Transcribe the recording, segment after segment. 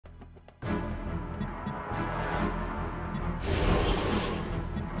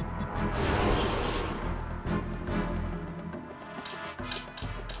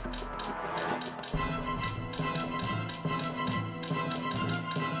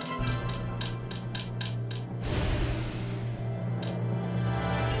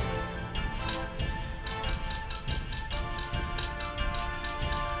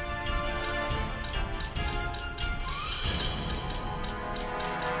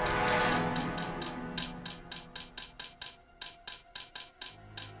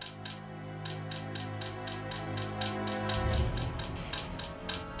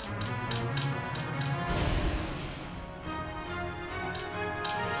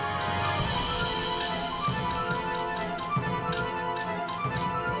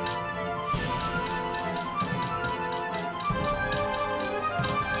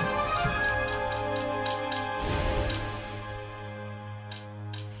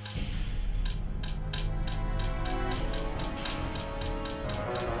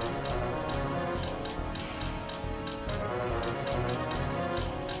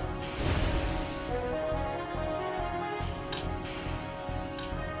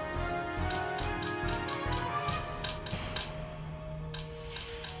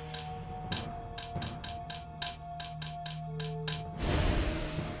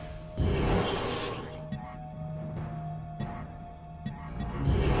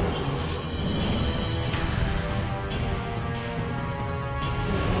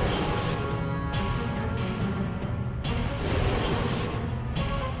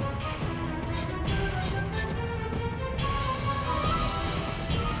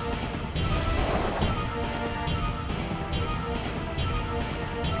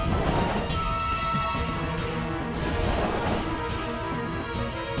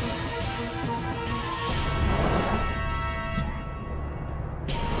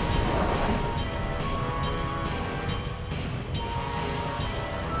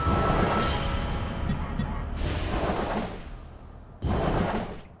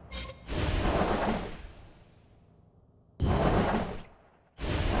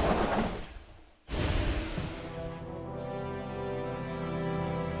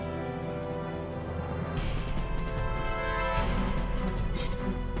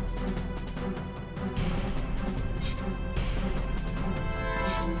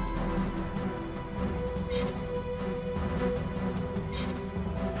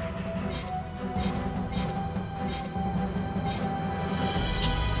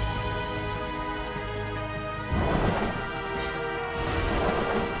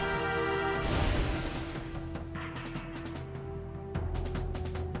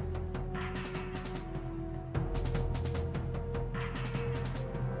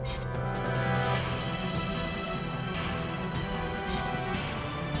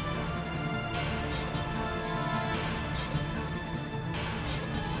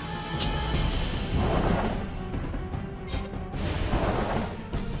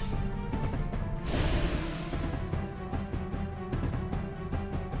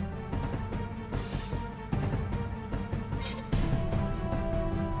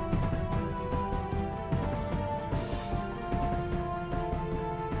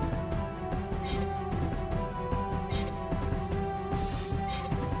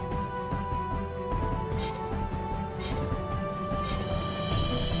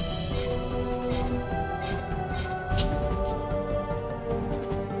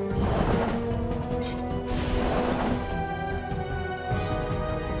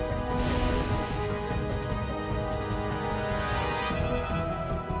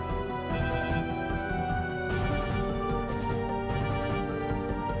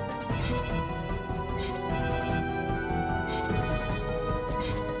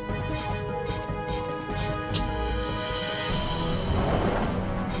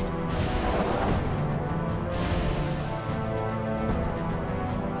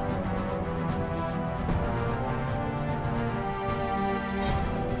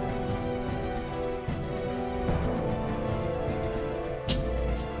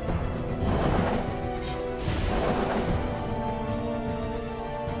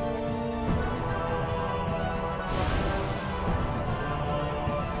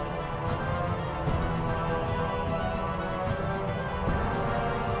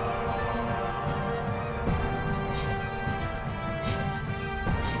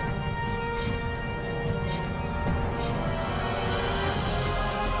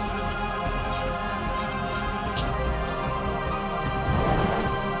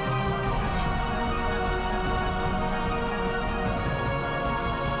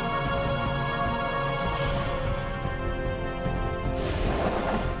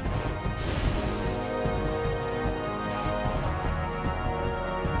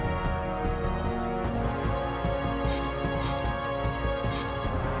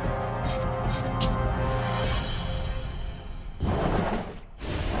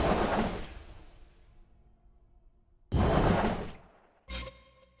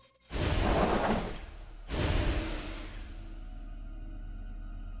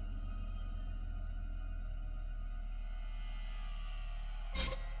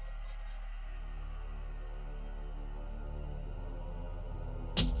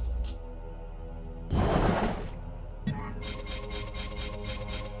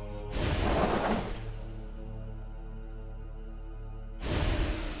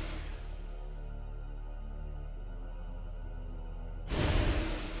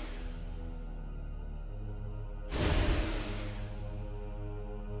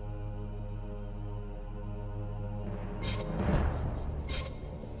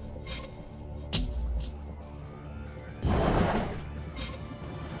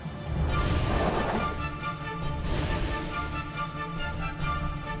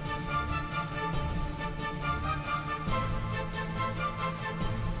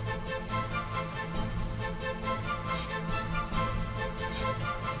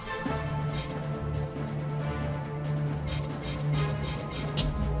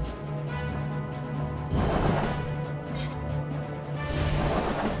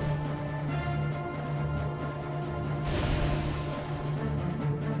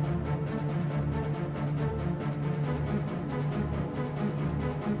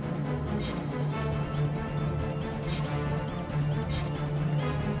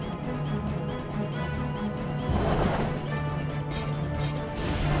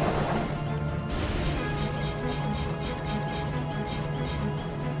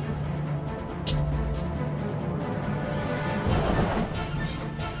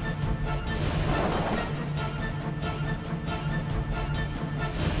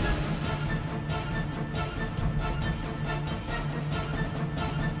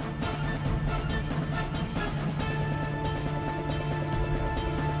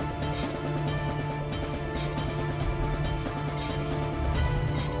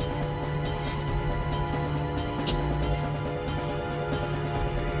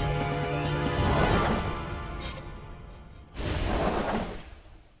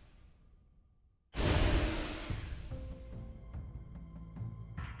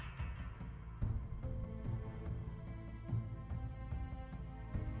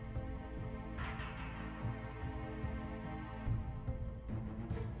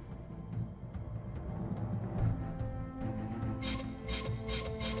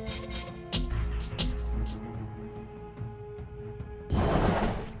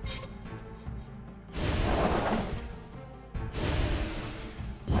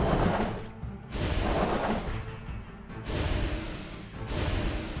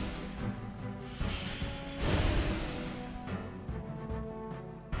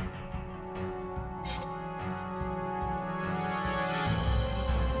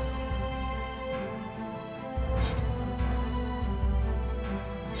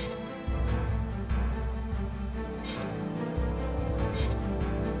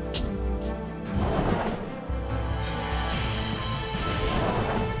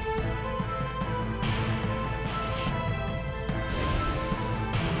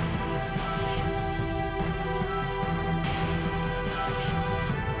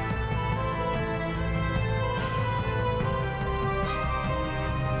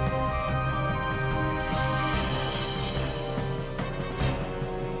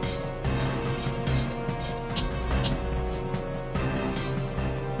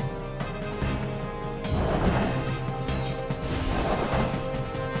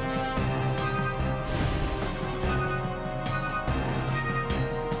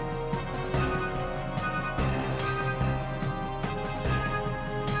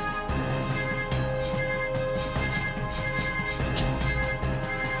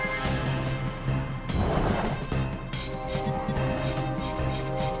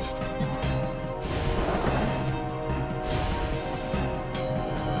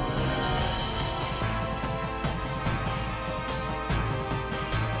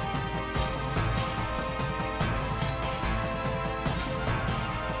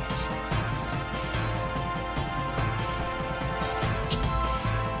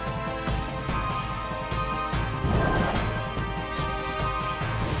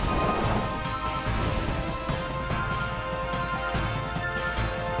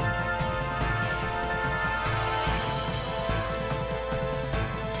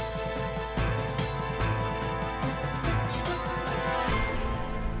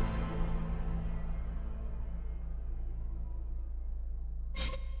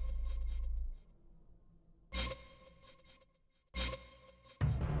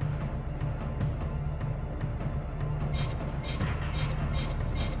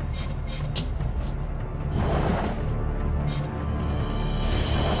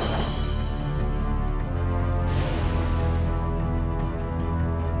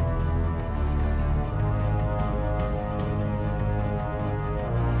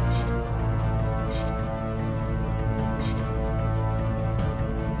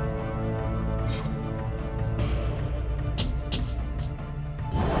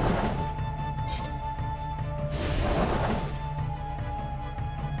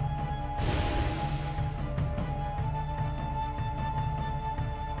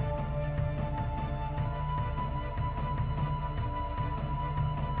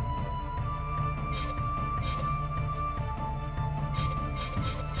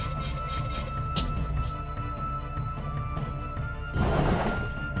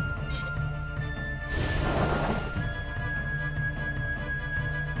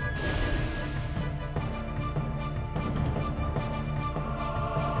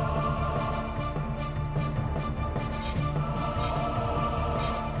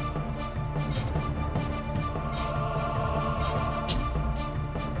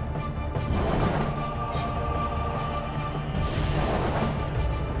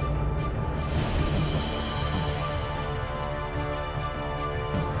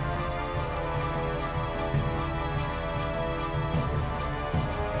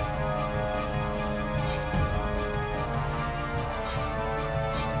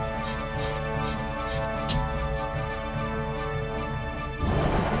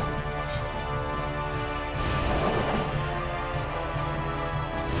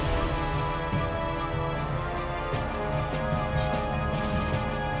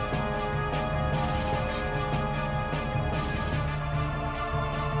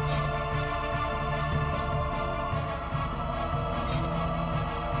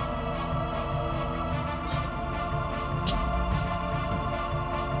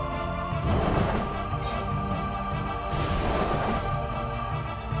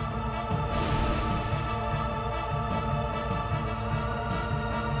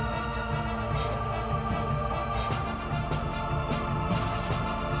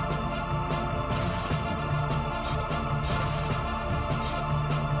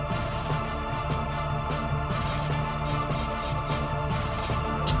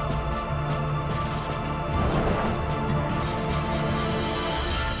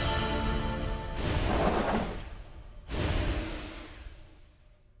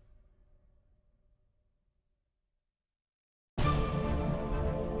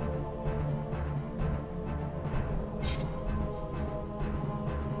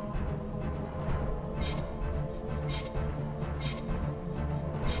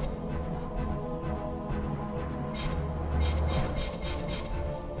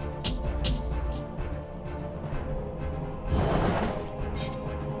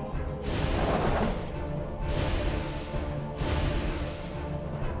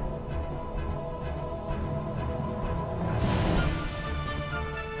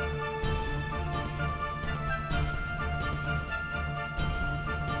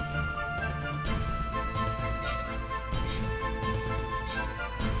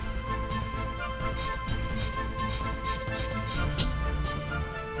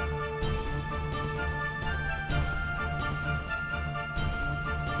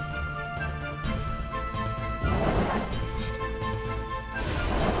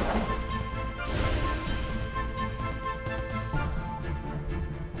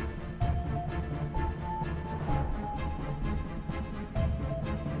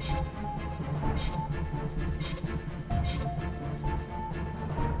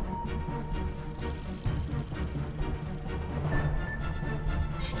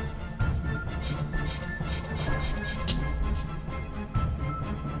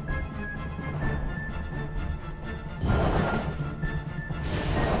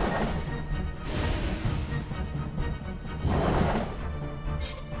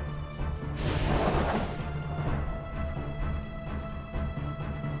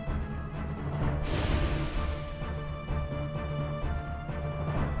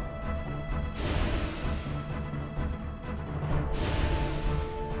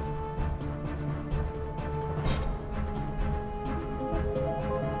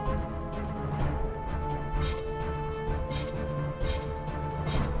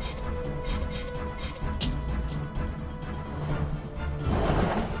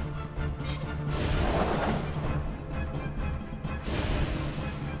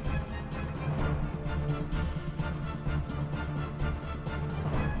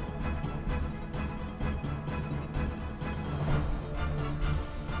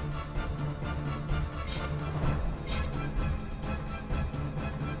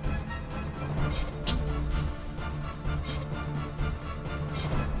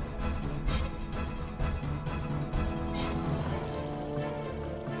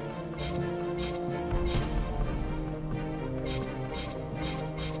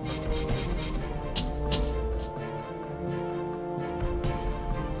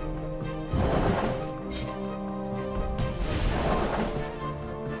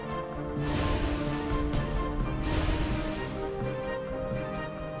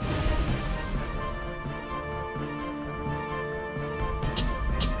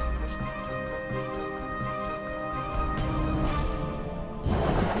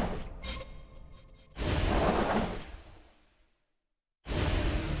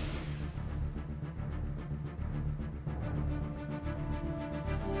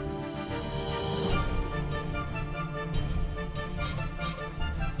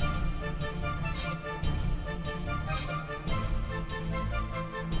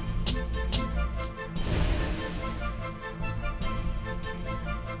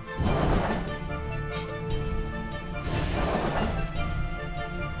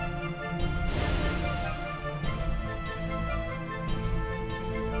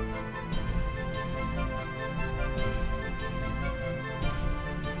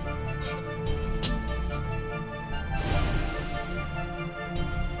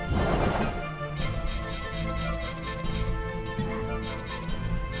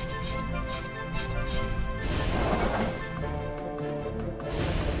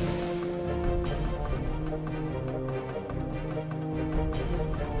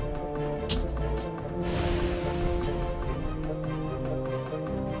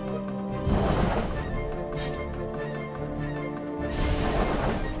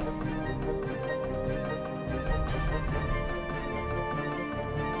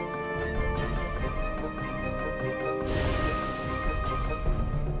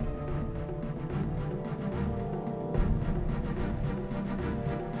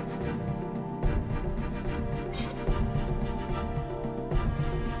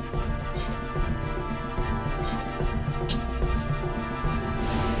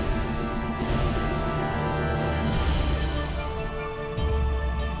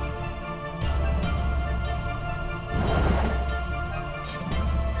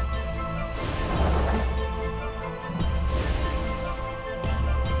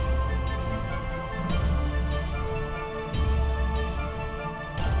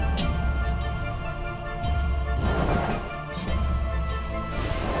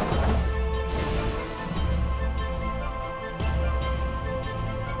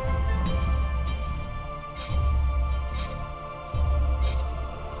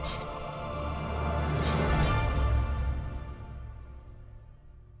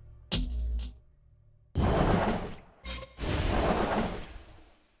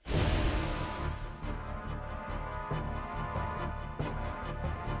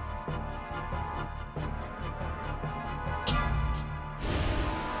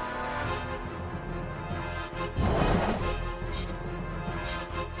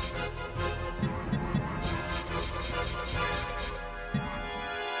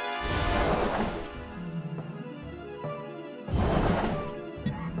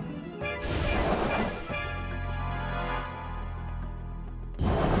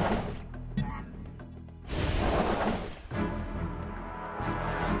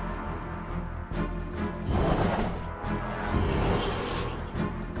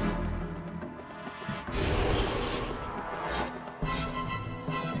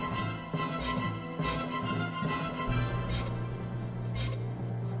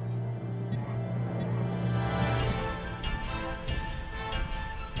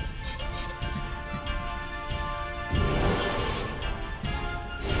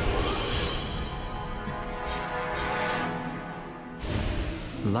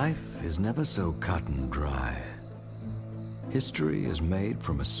Life is never so cut and dry. History is made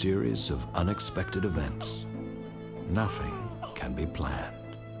from a series of unexpected events. Nothing can be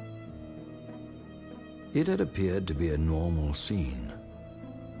planned. It had appeared to be a normal scene.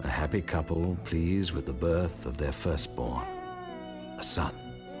 A happy couple pleased with the birth of their firstborn, a son.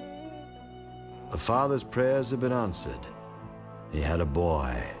 The father's prayers had been answered. He had a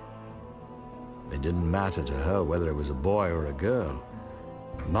boy. It didn't matter to her whether it was a boy or a girl.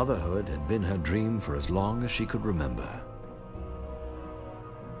 Motherhood had been her dream for as long as she could remember.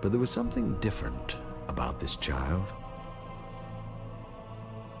 But there was something different about this child.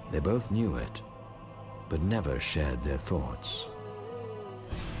 They both knew it, but never shared their thoughts.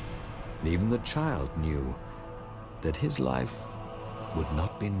 And even the child knew that his life would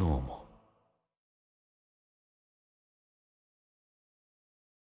not be normal.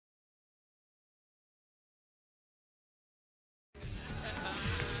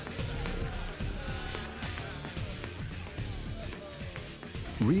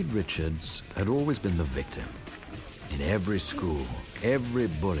 Reed Richards had always been the victim. In every school, every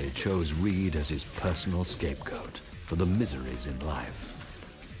bully chose Reed as his personal scapegoat for the miseries in life.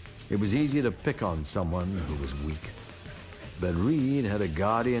 It was easy to pick on someone who was weak, but Reed had a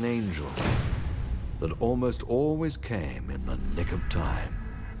guardian angel that almost always came in the nick of time.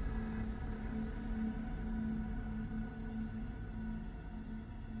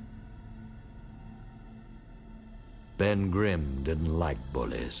 Ben Grimm didn't like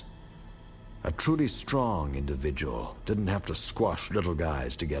bullies. A truly strong individual didn't have to squash little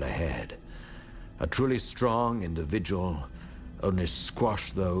guys to get ahead. A truly strong individual only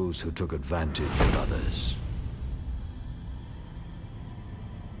squashed those who took advantage of others.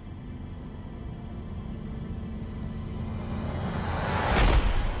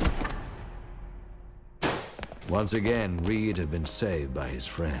 Once again, Reed had been saved by his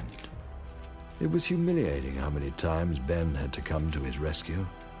friend. It was humiliating how many times Ben had to come to his rescue.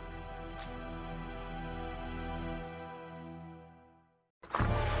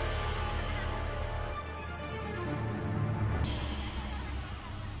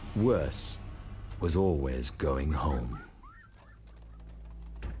 Worse was always going home.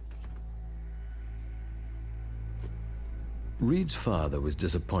 Reed's father was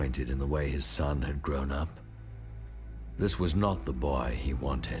disappointed in the way his son had grown up. This was not the boy he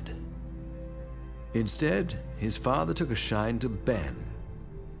wanted. Instead, his father took a shine to Ben.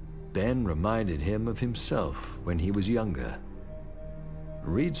 Ben reminded him of himself when he was younger.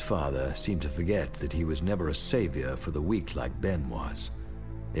 Reed's father seemed to forget that he was never a savior for the weak like Ben was.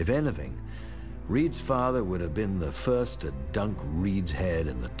 If anything, Reed's father would have been the first to dunk Reed's head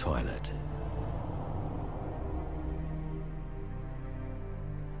in the toilet.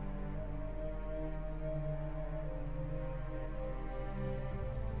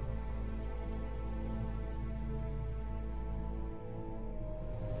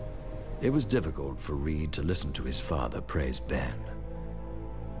 It was difficult for Reed to listen to his father praise Ben.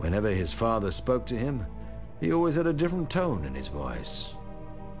 Whenever his father spoke to him, he always had a different tone in his voice.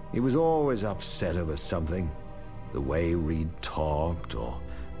 He was always upset over something, the way Reed talked or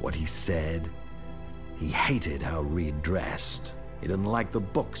what he said. He hated how Reed dressed. He didn't like the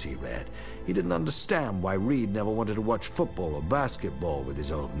books he read. He didn't understand why Reed never wanted to watch football or basketball with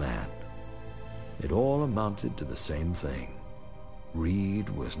his old man. It all amounted to the same thing. Reed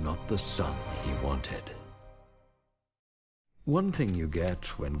was not the son he wanted. One thing you get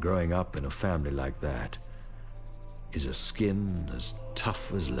when growing up in a family like that is a skin as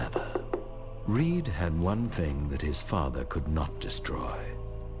tough as leather. Reed had one thing that his father could not destroy.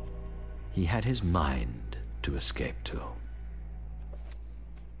 He had his mind to escape to.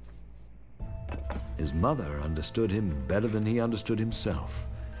 His mother understood him better than he understood himself.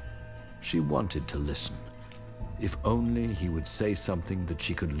 She wanted to listen. If only he would say something that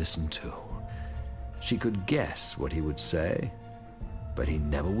she could listen to. She could guess what he would say, but he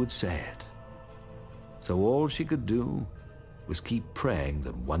never would say it. So all she could do was keep praying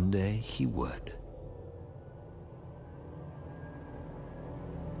that one day he would.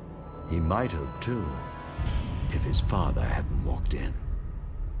 He might have, too, if his father hadn't walked in.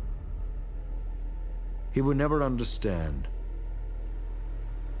 He would never understand.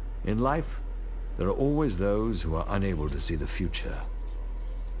 In life, there are always those who are unable to see the future.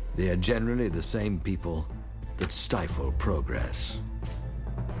 They are generally the same people that stifle progress.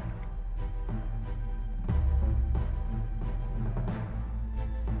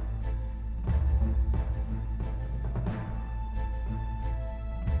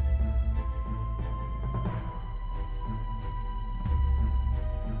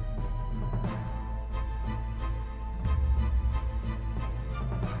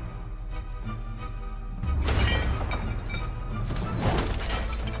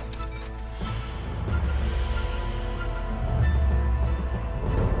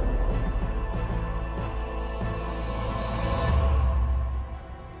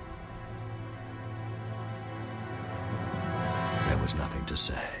 to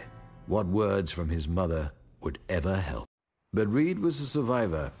say, what words from his mother would ever help. But Reed was a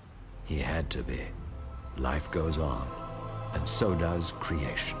survivor. He had to be. Life goes on, and so does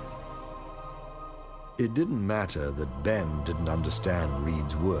creation. It didn't matter that Ben didn't understand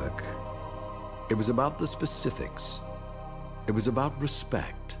Reed's work. It was about the specifics. It was about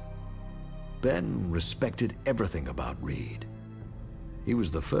respect. Ben respected everything about Reed. He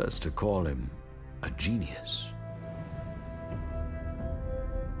was the first to call him a genius.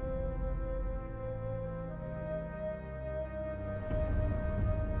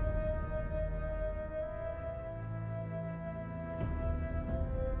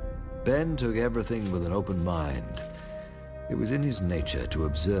 Ben took everything with an open mind. It was in his nature to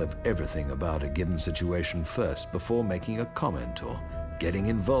observe everything about a given situation first before making a comment or getting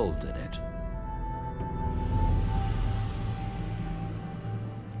involved in it.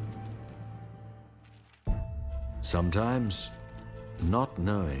 Sometimes, not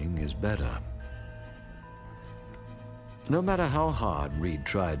knowing is better. No matter how hard Reed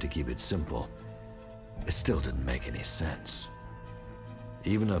tried to keep it simple, it still didn't make any sense.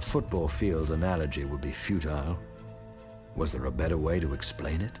 Even a football field analogy would be futile. Was there a better way to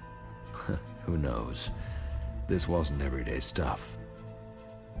explain it? Who knows? This wasn't everyday stuff.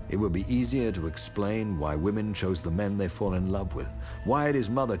 It would be easier to explain why women chose the men they fall in love with. Why had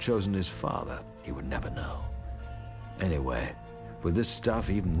his mother chosen his father? He would never know. Anyway, with this stuff,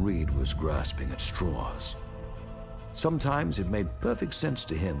 even Reed was grasping at straws. Sometimes it made perfect sense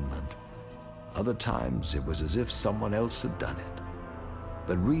to him, and other times it was as if someone else had done it.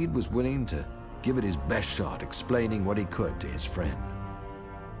 But Reed was willing to give it his best shot, explaining what he could to his friend.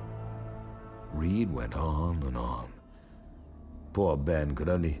 Reed went on and on. Poor Ben could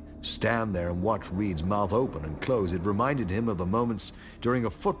only stand there and watch Reed's mouth open and close. It reminded him of the moments during a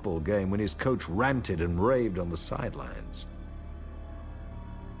football game when his coach ranted and raved on the sidelines.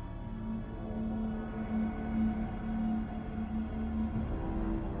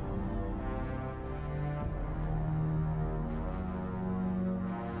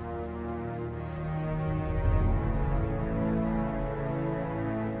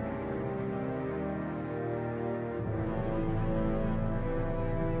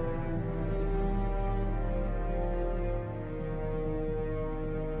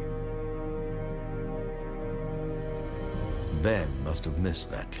 Ben must have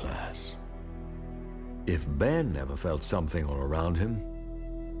missed that class. If Ben ever felt something all around him,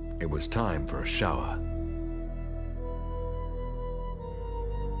 it was time for a shower.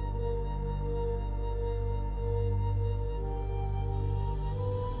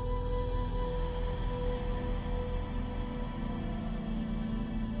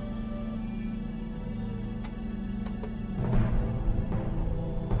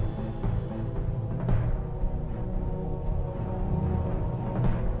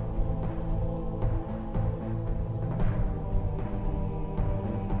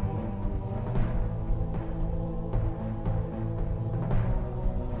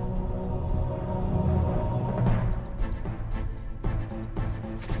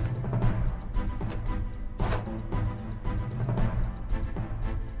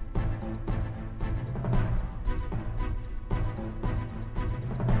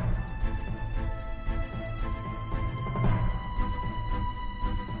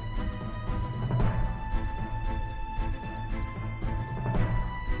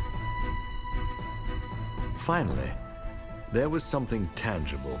 Finally, there was something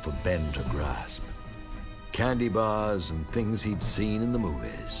tangible for Ben to grasp. Candy bars and things he'd seen in the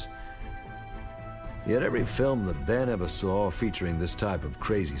movies. Yet every film that Ben ever saw featuring this type of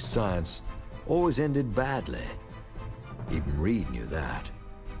crazy science always ended badly. Even Reed knew that.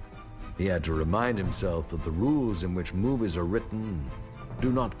 He had to remind himself that the rules in which movies are written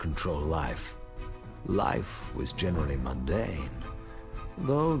do not control life. Life was generally mundane.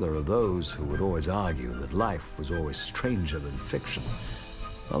 Though there are those who would always argue that life was always stranger than fiction.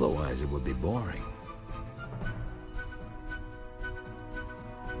 Otherwise, it would be boring.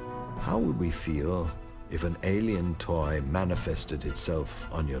 How would we feel if an alien toy manifested itself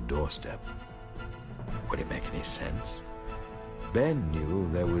on your doorstep? Would it make any sense? Ben knew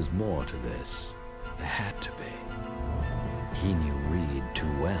there was more to this. There had to be. He knew Reed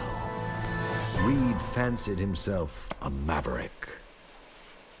too well. Reed fancied himself a maverick.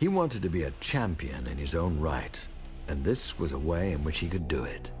 He wanted to be a champion in his own right, and this was a way in which he could do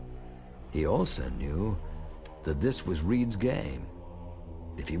it. He also knew that this was Reed's game.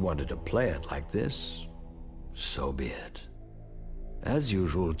 If he wanted to play it like this, so be it. As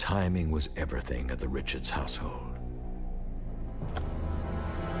usual, timing was everything at the Richards household.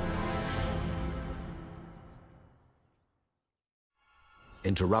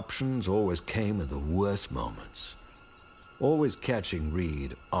 Interruptions always came at the worst moments, always catching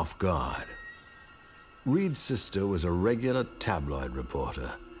Reed off guard. Reed's sister was a regular tabloid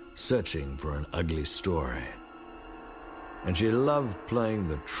reporter, searching for an ugly story. And she loved playing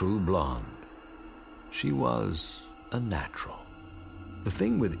the true blonde. She was a natural. The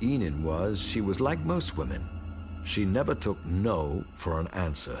thing with Enid was she was like most women. She never took no for an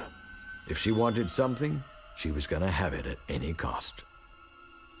answer. If she wanted something, she was going to have it at any cost.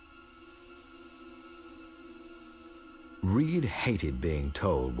 Reed hated being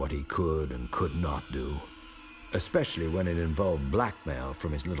told what he could and could not do, especially when it involved blackmail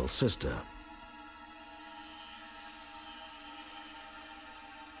from his little sister.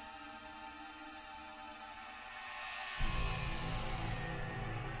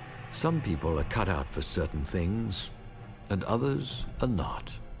 Some people are cut out for certain things, and others are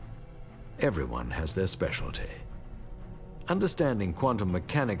not. Everyone has their specialty. Understanding quantum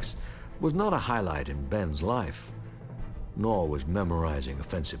mechanics was not a highlight in Ben's life, nor was memorizing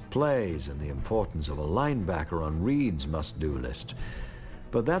offensive plays and the importance of a linebacker on Reed's must-do list.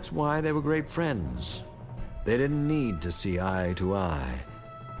 But that's why they were great friends. They didn't need to see eye to eye.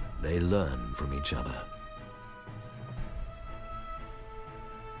 They learned from each other.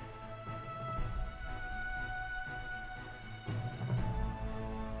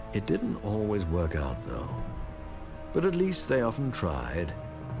 It didn't always work out, though. But at least they often tried.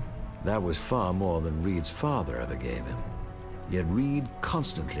 That was far more than Reed's father ever gave him. Yet Reed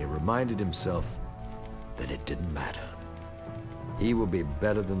constantly reminded himself that it didn't matter. He would be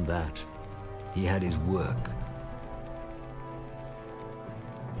better than that. He had his work.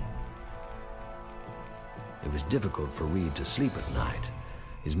 It was difficult for Reed to sleep at night.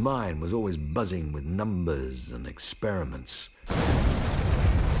 His mind was always buzzing with numbers and experiments.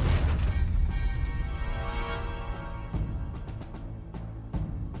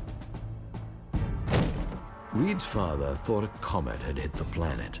 Reed's father thought a comet had hit the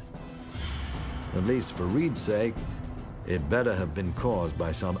planet. At least for Reed's sake, it better have been caused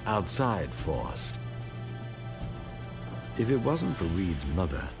by some outside force. If it wasn't for Reed's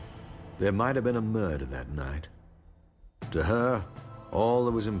mother, there might have been a murder that night. To her, all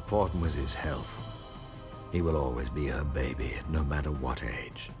that was important was his health. He will always be her baby, no matter what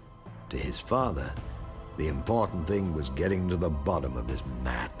age. To his father, the important thing was getting to the bottom of his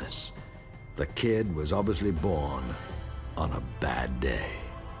madness. The kid was obviously born on a bad day.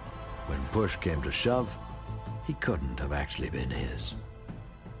 When push came to shove, he couldn't have actually been his.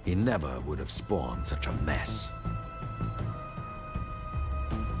 He never would have spawned such a mess.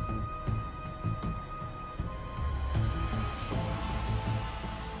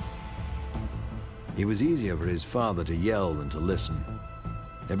 It was easier for his father to yell than to listen.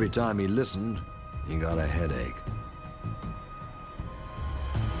 Every time he listened, he got a headache.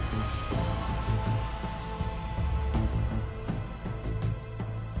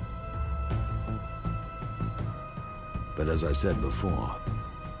 But as I said before,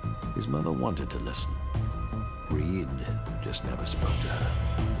 his mother wanted to listen. Reed just never spoke to her.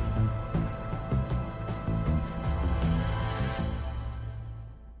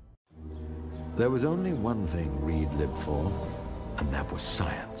 There was only one thing Reed lived for, and that was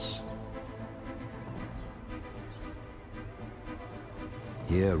science.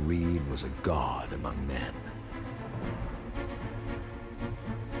 Here Reed was a god among men.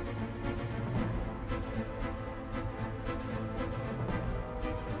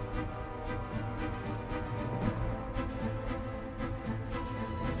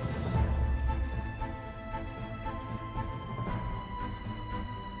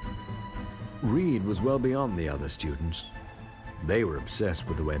 Reed was well beyond the other students. They were obsessed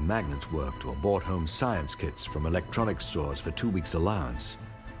with the way magnets worked or bought home science kits from electronics stores for 2 weeks' allowance.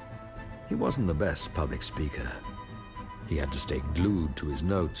 He wasn't the best public speaker. He had to stay glued to his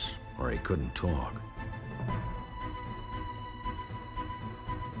notes or he couldn't talk.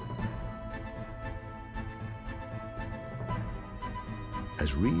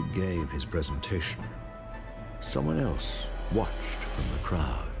 As Reed gave his presentation, someone else watched from the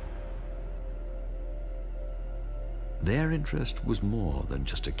crowd. Their interest was more than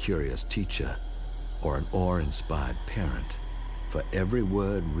just a curious teacher or an awe-inspired parent, for every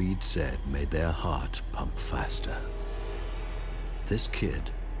word Reed said made their heart pump faster. This kid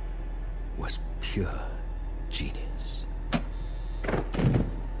was pure genius.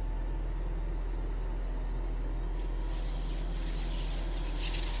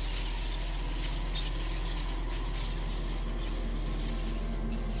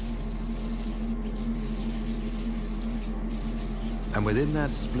 And within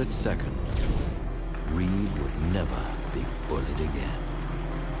that split second, Reed would never be bullied again.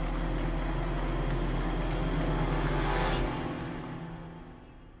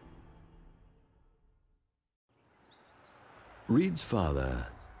 Reed's father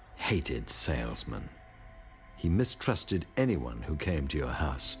hated salesmen. He mistrusted anyone who came to your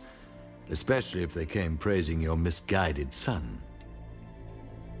house, especially if they came praising your misguided son.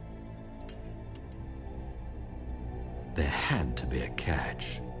 There had to be a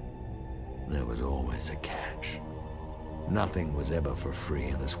catch. There was always a catch. Nothing was ever for free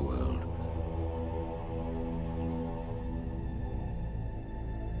in this world.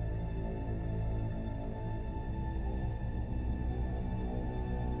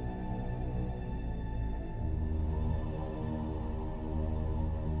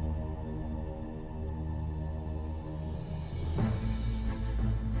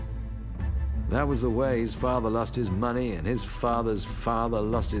 That was the way his father lost his money, and his father's father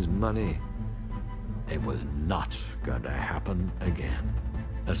lost his money. It was not going to happen again.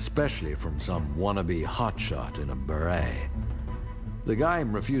 Especially from some wannabe hotshot in a beret. The guy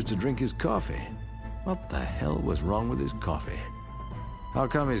refused to drink his coffee. What the hell was wrong with his coffee? How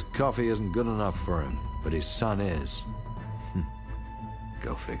come his coffee isn't good enough for him, but his son is?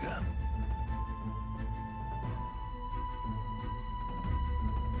 Go figure.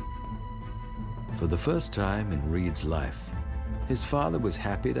 For the first time in Reed's life, his father was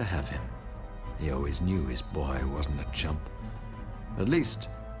happy to have him. He always knew his boy wasn't a chump. At least,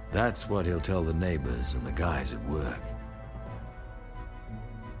 that's what he'll tell the neighbors and the guys at work.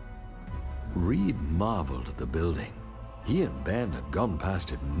 Reed marveled at the building. He and Ben had gone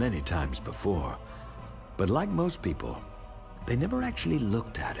past it many times before, but like most people, they never actually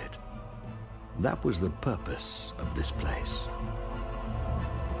looked at it. That was the purpose of this place.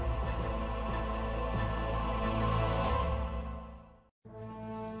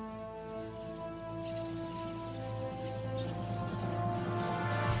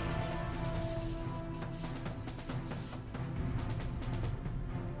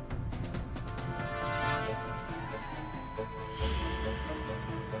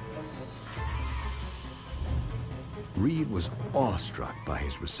 Reed was awestruck by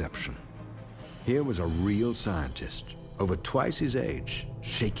his reception. Here was a real scientist, over twice his age,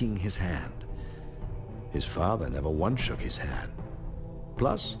 shaking his hand. His father never once shook his hand.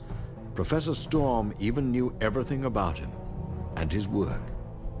 Plus, Professor Storm even knew everything about him and his work.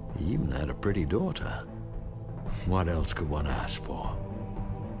 He even had a pretty daughter. What else could one ask for?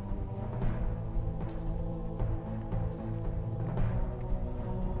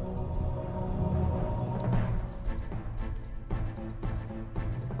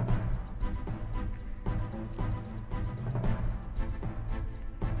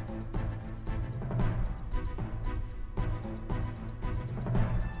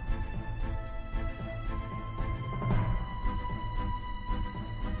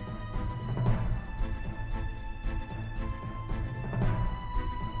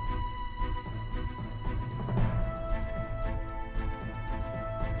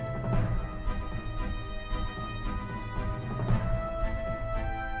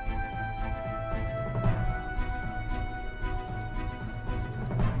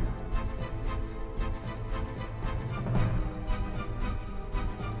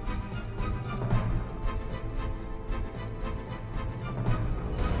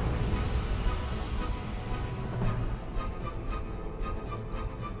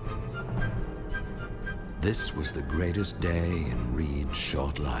 This was the greatest day in Reed's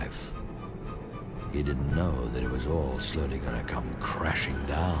short life. He didn't know that it was all slowly going to come crashing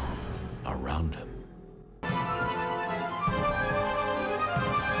down around him.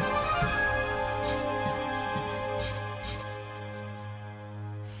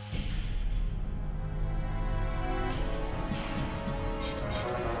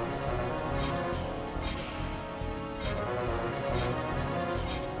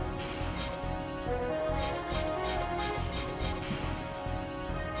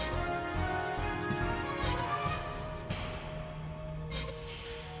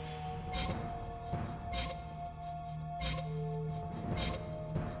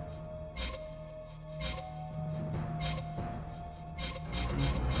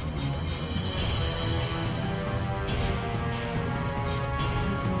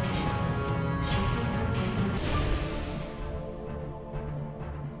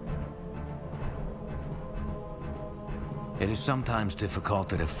 It is sometimes difficult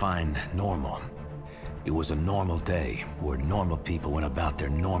to define normal. It was a normal day, where normal people went about their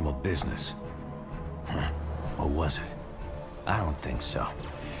normal business. Or was it? I don't think so.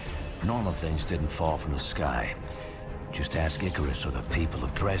 Normal things didn't fall from the sky. Just ask Icarus or the people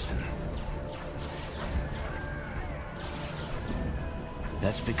of Dresden.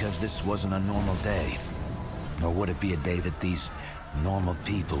 That's because this wasn't a normal day. Nor would it be a day that these normal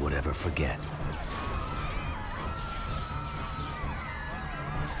people would ever forget.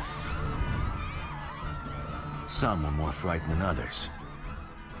 Some were more frightened than others.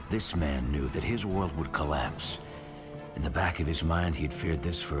 This man knew that his world would collapse. In the back of his mind, he'd feared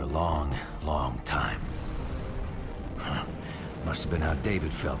this for a long, long time. Must have been how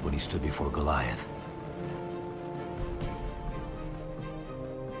David felt when he stood before Goliath.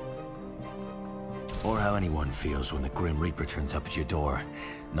 Or how anyone feels when the Grim Reaper turns up at your door,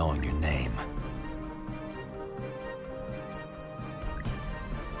 knowing your name.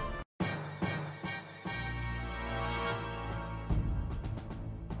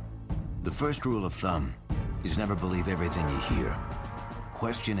 The first rule of thumb is never believe everything you hear.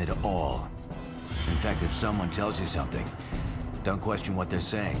 Question it all. In fact, if someone tells you something, don't question what they're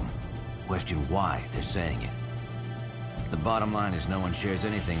saying. Question why they're saying it. The bottom line is no one shares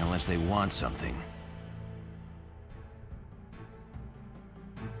anything unless they want something.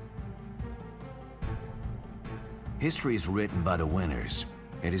 History is written by the winners.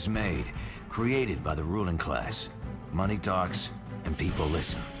 It is made, created by the ruling class. Money talks, and people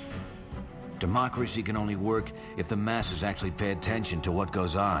listen. Democracy can only work if the masses actually pay attention to what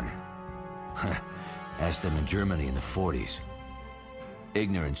goes on. Ask them in Germany in the 40s.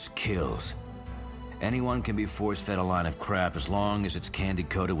 Ignorance kills. Anyone can be force-fed a line of crap as long as it's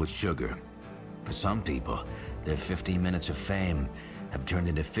candy-coated with sugar. For some people, their 15 minutes of fame have turned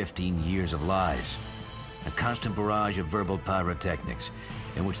into 15 years of lies. A constant barrage of verbal pyrotechnics,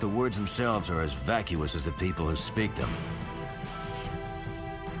 in which the words themselves are as vacuous as the people who speak them.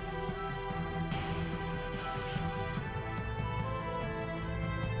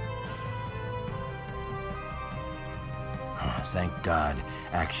 Thank God,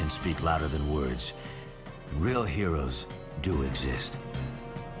 actions speak louder than words. Real heroes do exist.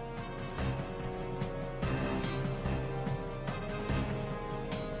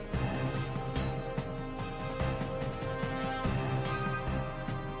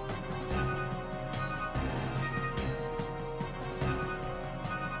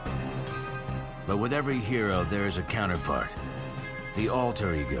 But with every hero, there is a counterpart. The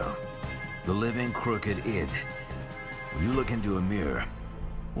alter ego. The living, crooked id. When you look into a mirror,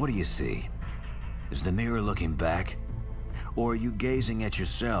 what do you see? Is the mirror looking back? Or are you gazing at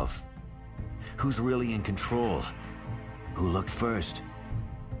yourself? Who's really in control? Who looked first?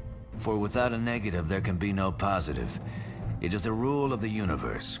 For without a negative, there can be no positive. It is the rule of the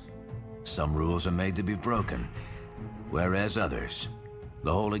universe. Some rules are made to be broken, whereas others,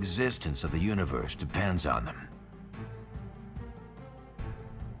 the whole existence of the universe depends on them.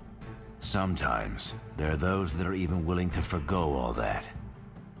 Sometimes, there are those that are even willing to forgo all that.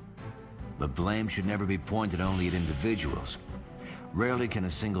 But blame should never be pointed only at individuals. Rarely can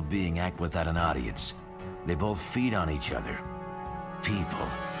a single being act without an audience. They both feed on each other. People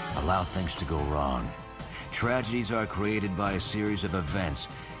allow things to go wrong. Tragedies are created by a series of events,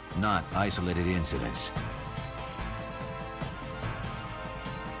 not isolated incidents.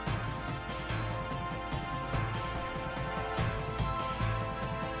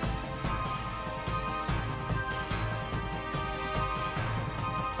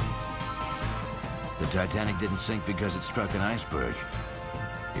 The Titanic didn't sink because it struck an iceberg.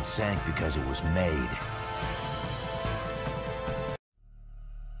 It sank because it was made.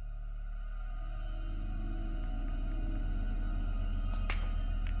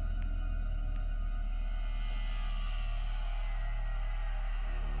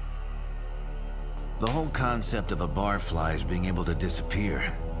 The whole concept of a barfly is being able to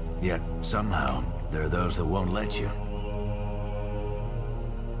disappear. Yet, somehow, there are those that won't let you.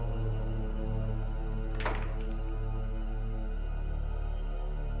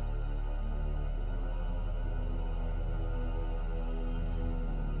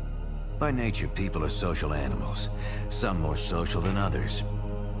 By nature, people are social animals, some more social than others.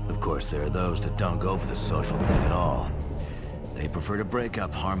 Of course, there are those that don't go for the social thing at all. They prefer to break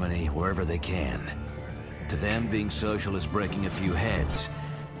up harmony wherever they can. To them, being social is breaking a few heads.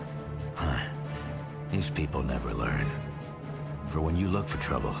 These people never learn. For when you look for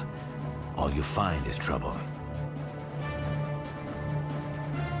trouble, all you find is trouble.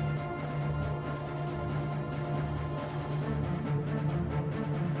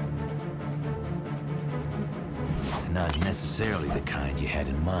 Not necessarily the kind you had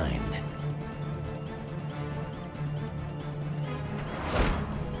in mind.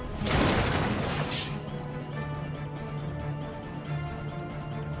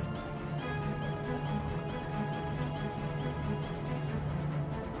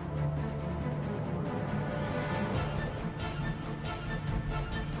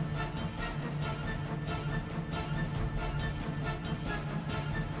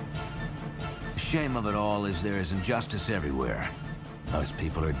 The shame of it all is there is injustice everywhere. Most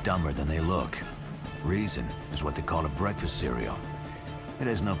people are dumber than they look. Reason is what they call a breakfast cereal. It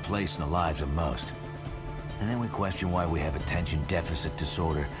has no place in the lives of most. And then we question why we have attention deficit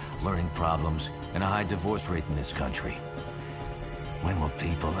disorder, learning problems, and a high divorce rate in this country. When will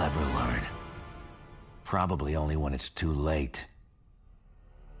people ever learn? Probably only when it's too late.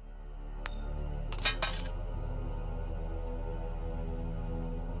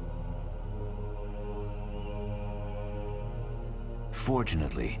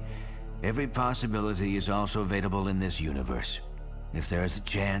 Fortunately, every possibility is also available in this universe. If there is a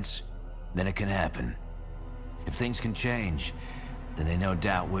chance, then it can happen. If things can change, then they no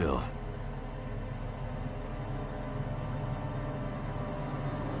doubt will.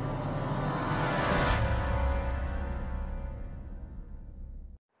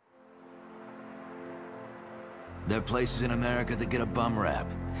 There are places in America that get a bum rap,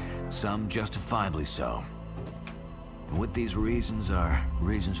 some justifiably so. And with these reasons are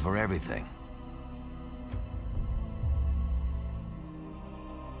reasons for everything.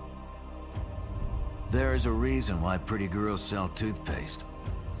 There is a reason why pretty girls sell toothpaste.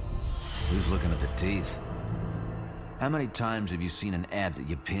 Who's looking at the teeth? How many times have you seen an ad that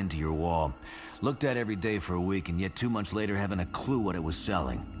you pinned to your wall, looked at every day for a week, and yet 2 months later haven't a clue what it was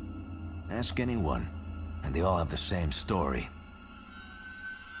selling? Ask anyone, and they all have the same story.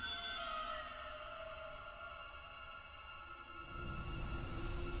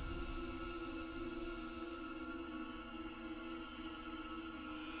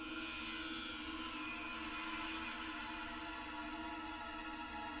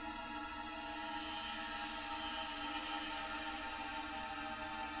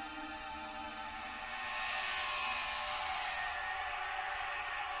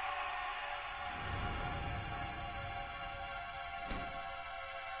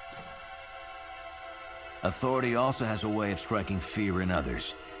 Authority also has a way of striking fear in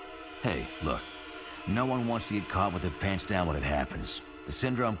others. Hey, look, no one wants to get caught with their pants down when it happens. The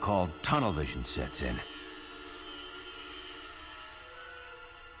syndrome called tunnel vision sets in.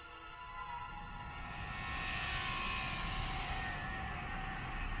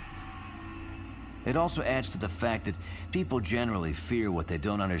 It also adds to the fact that people generally fear what they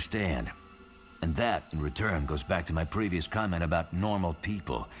don't understand. And that, in return, goes back to my previous comment about normal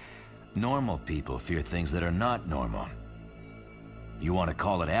people. Normal people fear things that are not normal. You want to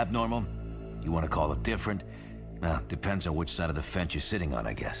call it abnormal? You want to call it different? Well, depends on which side of the fence you're sitting on,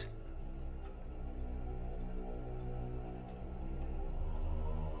 I guess.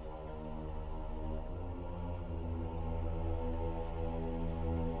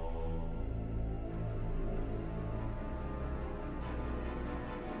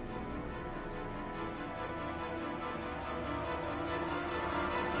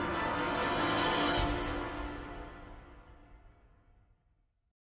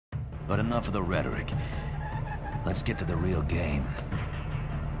 But enough of the rhetoric. Let's get to the real game.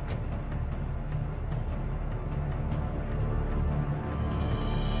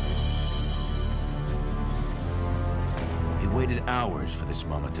 He waited hours for this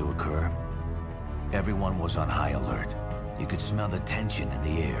moment to occur. Everyone was on high alert. You could smell the tension in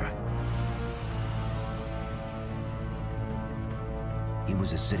the air. He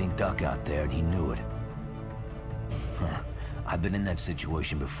was a sitting duck out there, and he knew it. I've been in that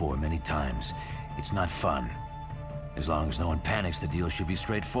situation before many times. It's not fun. As long as no one panics, the deal should be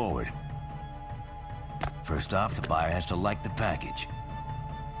straightforward. First off, the buyer has to like the package.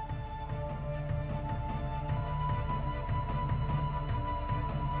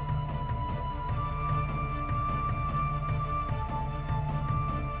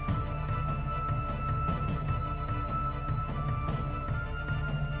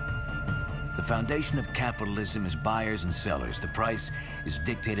 The foundation of capitalism is buyers and sellers. The price is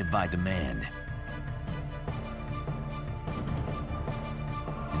dictated by demand.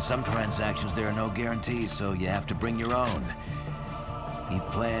 In some transactions, there are no guarantees, so you have to bring your own. He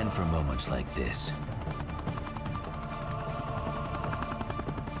planned for moments like this.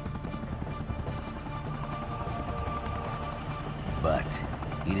 But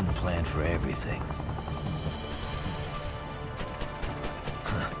he didn't plan for everything.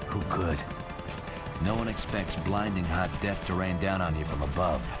 Who could? No one expects blinding hot death to rain down on you from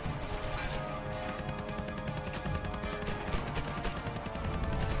above.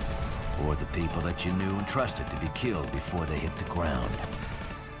 Or the people that you knew and trusted to be killed before they hit the ground.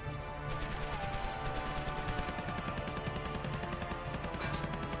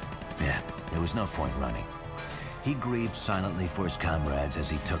 Yeah, there was no point running. He grieved silently for his comrades as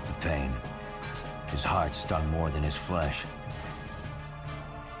he took the pain. His heart stung more than his flesh.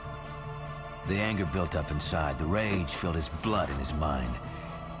 The anger built up inside. The rage filled his blood and his mind.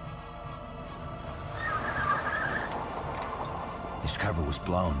 His cover was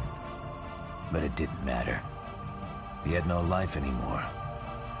blown, but it didn't matter. He had no life anymore.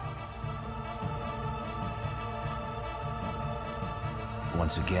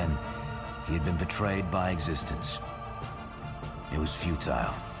 Once again, he had been betrayed by existence. It was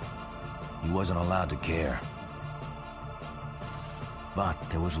futile. He wasn't allowed to care. But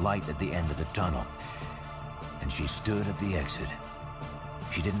there was light at the end of the tunnel, and she stood at the exit.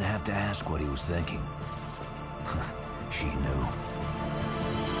 She didn't have to ask what he was thinking. She knew.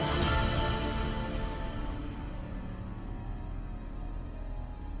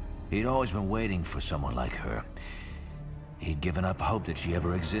 He'd always been waiting for someone like her. He'd given up hope that she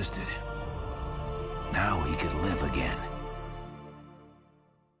ever existed. Now he could live again.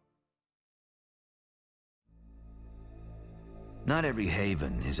 Not every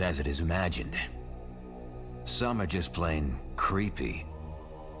haven is as it is imagined. Some are just plain creepy.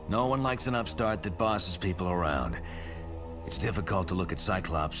 No one likes an upstart that bosses people around. It's difficult to look at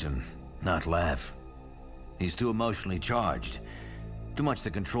Cyclops and not laugh. He's too emotionally charged, too much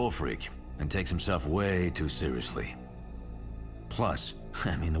the control freak, and takes himself way too seriously. Plus,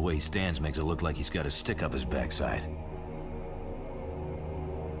 I mean, the way he stands makes it look like he's got a stick up his backside.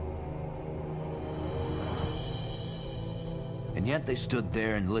 And yet they stood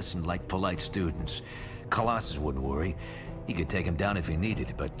there and listened like polite students. Colossus wouldn't worry. He could take him down if he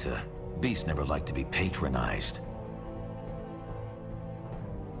needed, but Beast never liked to be patronized.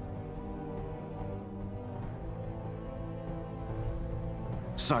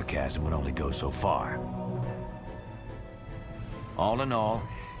 Sarcasm would only go so far. All in all,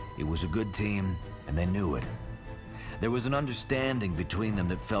 it was a good team, and they knew it. There was an understanding between them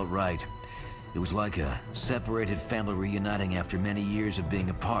that felt right. It was like a separated family reuniting after many years of being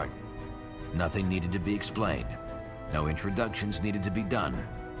apart. Nothing needed to be explained. No introductions needed to be done.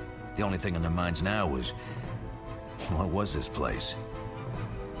 The only thing on their minds now was, what was this place?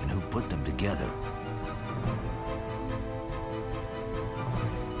 And who put them together?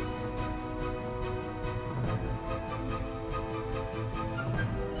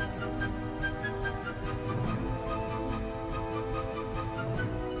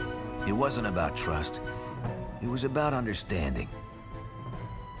 It wasn't about trust. It was about understanding.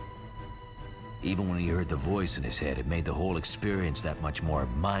 Even when he heard the voice in his head, it made the whole experience that much more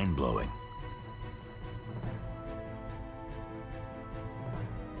mind-blowing.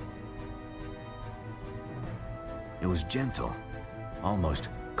 It was gentle, almost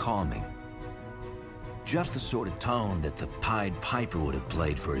calming. Just the sort of tone that the Pied Piper would have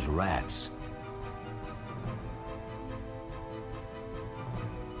played for his rats.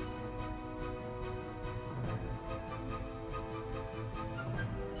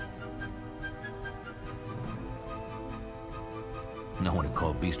 No one had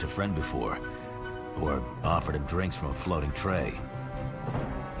called Beast a friend before, or offered him drinks from a floating tray.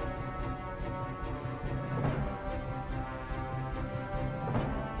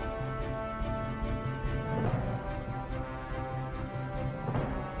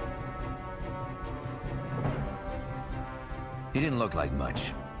 He didn't look like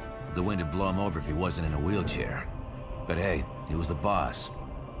much. The wind would blow him over if he wasn't in a wheelchair. But hey, he was the boss.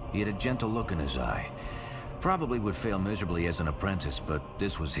 He had a gentle look in his eye. Probably would fail miserably as an apprentice, but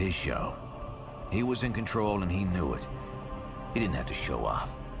this was his show. He was in control and he knew it. He didn't have to show off.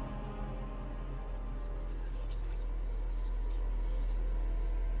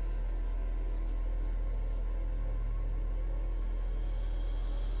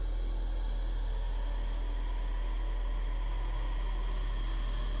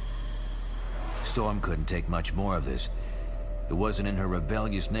 Storm couldn't take much more of this. It wasn't in her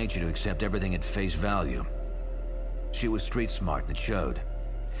rebellious nature to accept everything at face value. She was street smart, and it showed.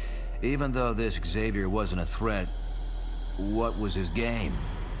 Even though this Xavier wasn't a threat, what was his game?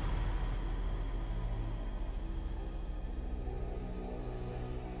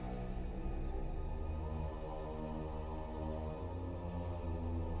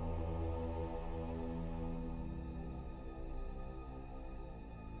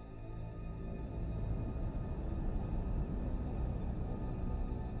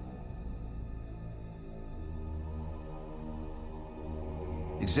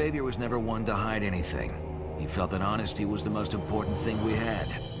 Xavier was never one to hide anything. He felt that honesty was the most important thing we had.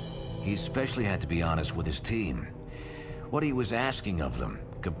 He especially had to be honest with his team. What he was asking of them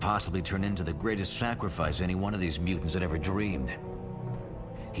could possibly turn into the greatest sacrifice any one of these mutants had ever dreamed.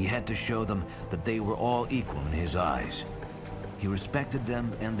 He had to show them that they were all equal in his eyes. He respected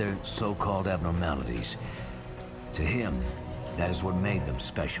them and their so-called abnormalities. To him, that is what made them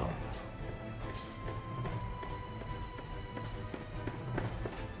special.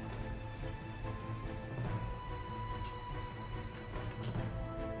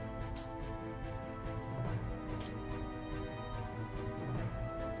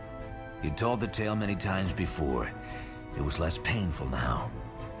 You'd told the tale many times before. It was less painful now.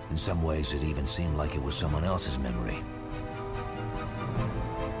 In some ways, it even seemed like it was someone else's memory.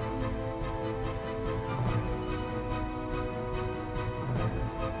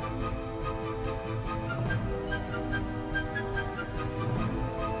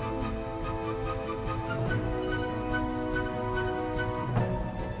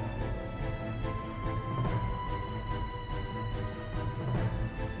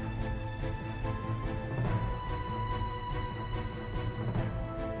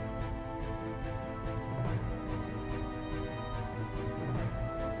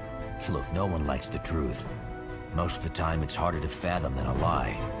 Look, no one likes the truth. Most of the time, it's harder to fathom than a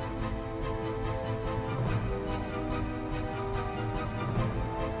lie.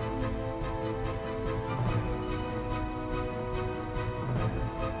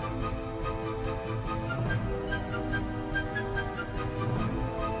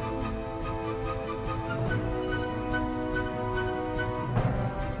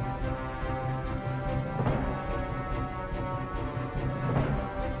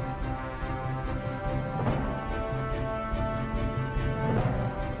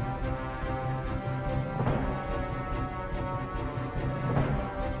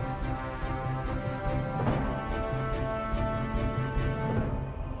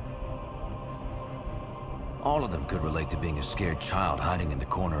 All of them could relate to being a scared child hiding in the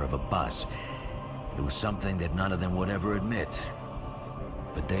corner of a bus. It was something that none of them would ever admit.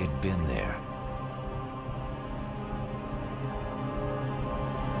 But they'd been there.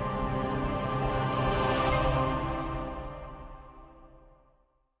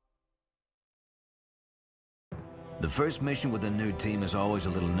 The first mission with a new team is always a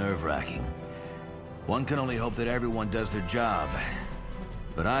little nerve-wracking. One can only hope that everyone does their job.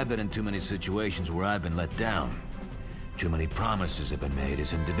 But I've been in too many situations where I've been let down. Too many promises have been made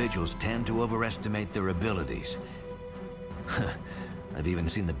as individuals tend to overestimate their abilities. I've even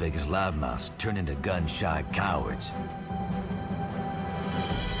seen the biggest loudmouths turn into gun-shy cowards.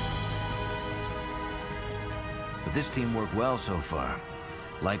 But this team worked well so far.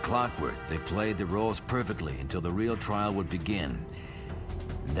 Like clockwork, they played their roles perfectly until the real trial would begin.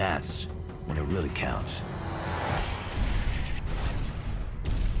 That's when it really counts.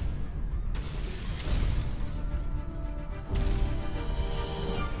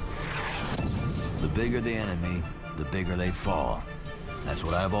 The bigger the enemy, the bigger they fall. That's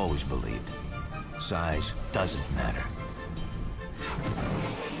what I've always believed. Size doesn't matter.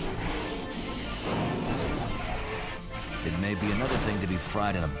 It may be another thing to be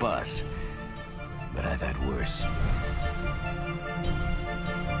fried in a bus, but I've had worse.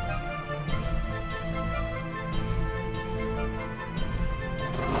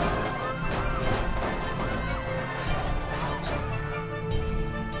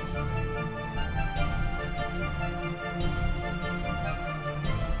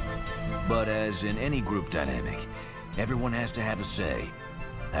 But as in any group dynamic, everyone has to have a say.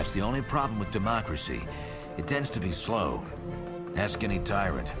 That's the only problem with democracy. It tends to be slow. Ask any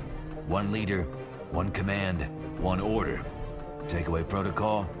tyrant. One leader, one command, one order. Take away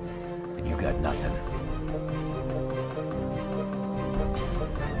protocol, and you got nothing.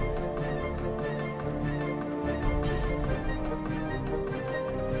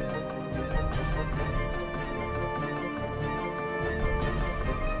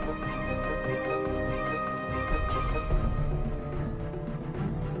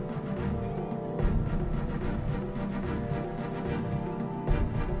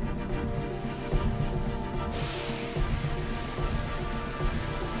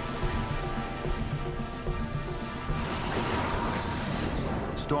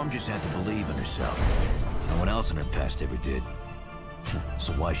 Storm just had to believe in herself. No one else in her past ever did.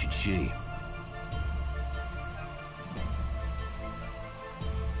 So why should she?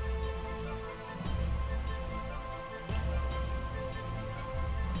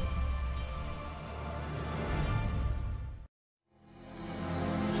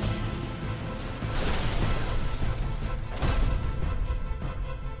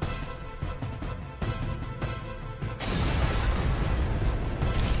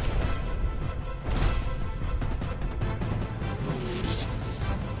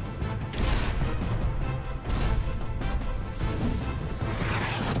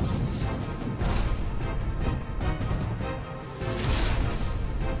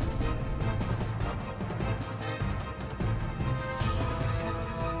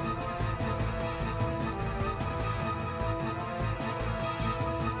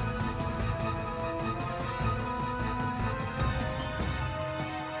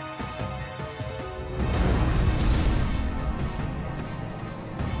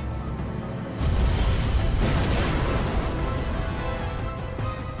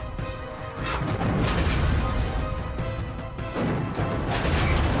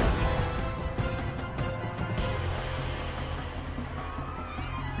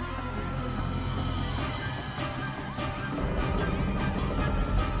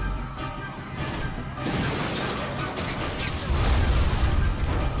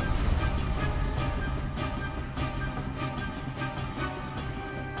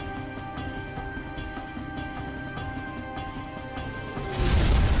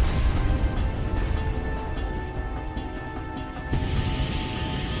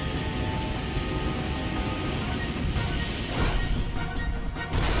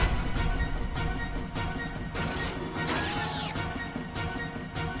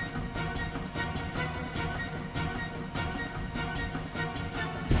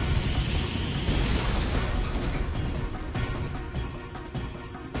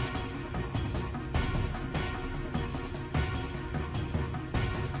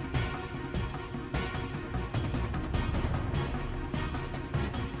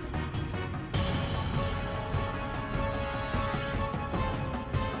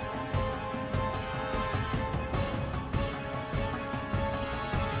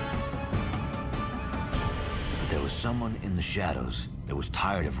 someone in the shadows that was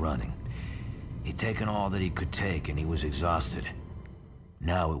tired of running. He'd taken all that he could take and he was exhausted.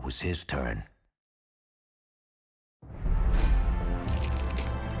 Now it was his turn.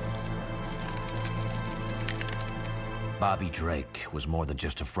 Bobby Drake was more than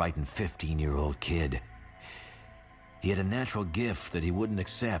just a frightened 15-year-old kid. He had a natural gift that he wouldn't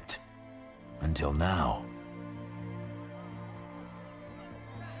accept. Until now.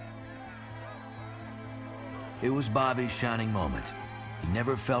 It was Bobby's shining moment. He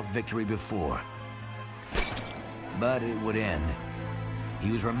never felt victory before. But it would end.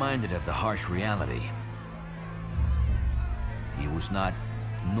 He was reminded of the harsh reality. He was not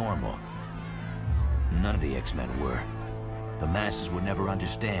normal. None of the X-Men were. The masses would never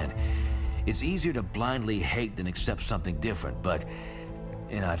understand. It's easier to blindly hate than accept something different, but...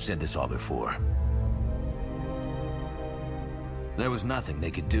 and I've said this all before. There was nothing they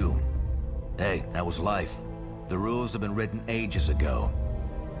could do. Hey, that was life. The rules have been written ages ago.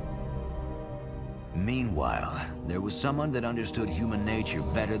 Meanwhile, there was someone that understood human nature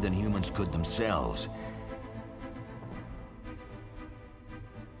better than humans could themselves.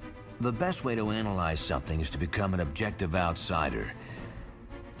 The best way to analyze something is to become an objective outsider.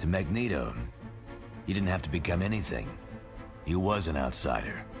 To Magneto, he didn't have to become anything. He was an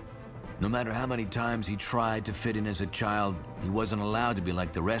outsider. No matter how many times he tried to fit in as a child, he wasn't allowed to be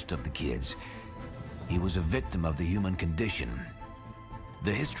like the rest of the kids. He was a victim of the human condition.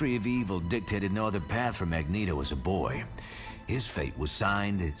 The history of evil dictated no other path for Magneto as a boy. His fate was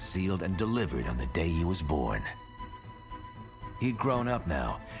signed, sealed, and delivered on the day he was born. He'd grown up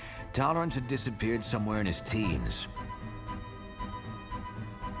now. Tolerance had disappeared somewhere in his teens.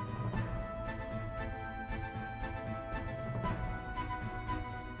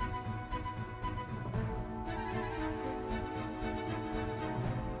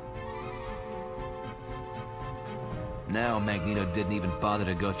 Now Magneto didn't even bother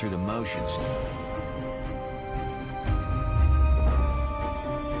to go through the motions.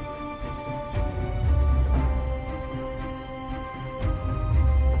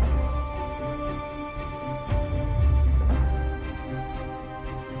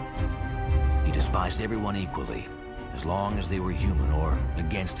 He despised everyone equally, as long as they were human or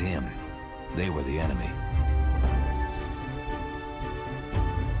against him. They were the enemy.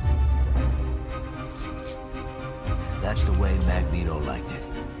 That's the way Magneto liked it.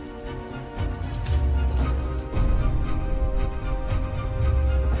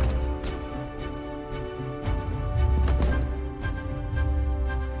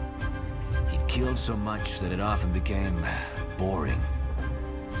 He'd killed so much that it often became boring.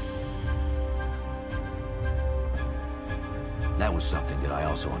 That was something that I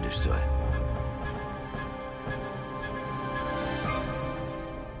also understood.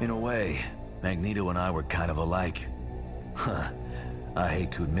 In a way, Magneto and I were kind of alike. Huh. I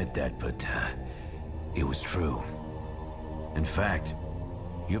hate to admit that, but it was true. In fact,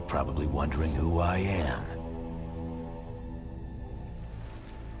 you're probably wondering who I am.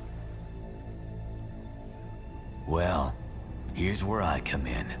 Well, here's where I come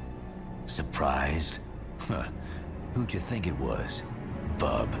in. Surprised? Who'd you think it was,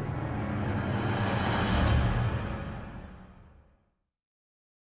 bub?